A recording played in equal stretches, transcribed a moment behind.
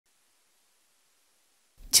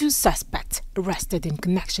Two suspects arrested in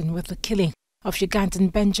connection with the killing of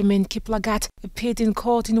Ugandan Benjamin Kiplagat appeared in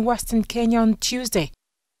court in Western Kenya on Tuesday.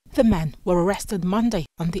 The men were arrested Monday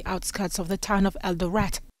on the outskirts of the town of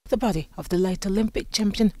Eldoret. The body of the late Olympic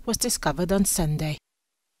champion was discovered on Sunday.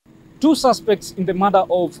 Two suspects in the murder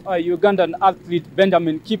of Ugandan athlete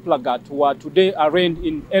Benjamin Kiplagat were today arraigned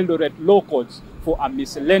in Eldoret law courts for a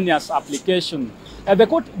miscellaneous application. The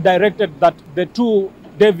court directed that the two,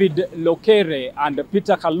 David Lokere and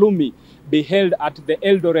Peter Kalumi, be held at the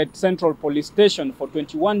Eldoret Central Police Station for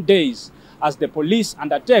 21 days as the police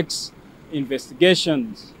undertakes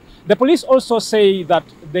investigations. The police also say that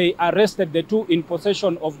they arrested the two in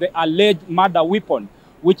possession of the alleged murder weapon,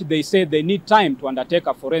 which they say they need time to undertake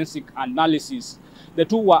a forensic analysis. The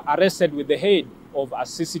two were arrested with the aid of a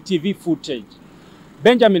CCTV footage.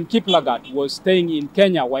 Benjamin Kiplagat was staying in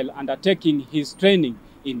Kenya while undertaking his training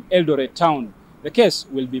in Eldoret town. The case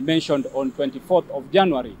will be mentioned on 24th of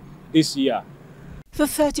January this year. The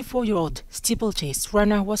 34-year-old steeplechase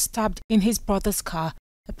runner was stabbed in his brother's car.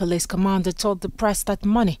 A police commander told the press that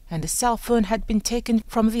money and a cell phone had been taken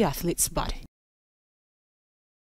from the athlete's body.